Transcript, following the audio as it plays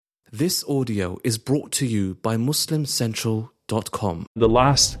This audio is brought to you by MuslimCentral.com. The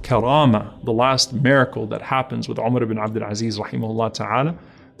last karama, the last miracle that happens with Umar ibn Abdul Aziz rahimahullah ta'ala,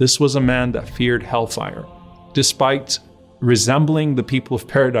 this was a man that feared hellfire. Despite resembling the people of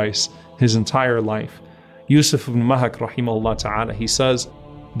paradise his entire life. Yusuf ibn Mahak rahimahullah ta'ala, he says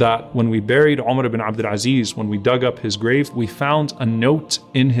that when we buried Umar ibn Abdul Aziz, when we dug up his grave, we found a note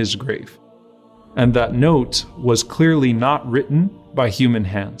in his grave. And that note was clearly not written by human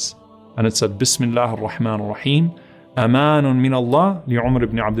hands. And it said, Bismillah ar-Rahman ar-Rahim, Amanun min Allah li Umar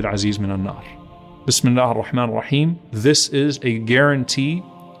ibn Abdul Aziz min al-Nar. Bismillah ar-Rahman ar-Rahim, this is a guarantee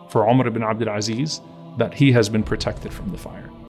for Umar ibn Abdul Aziz that he has been protected from the fire.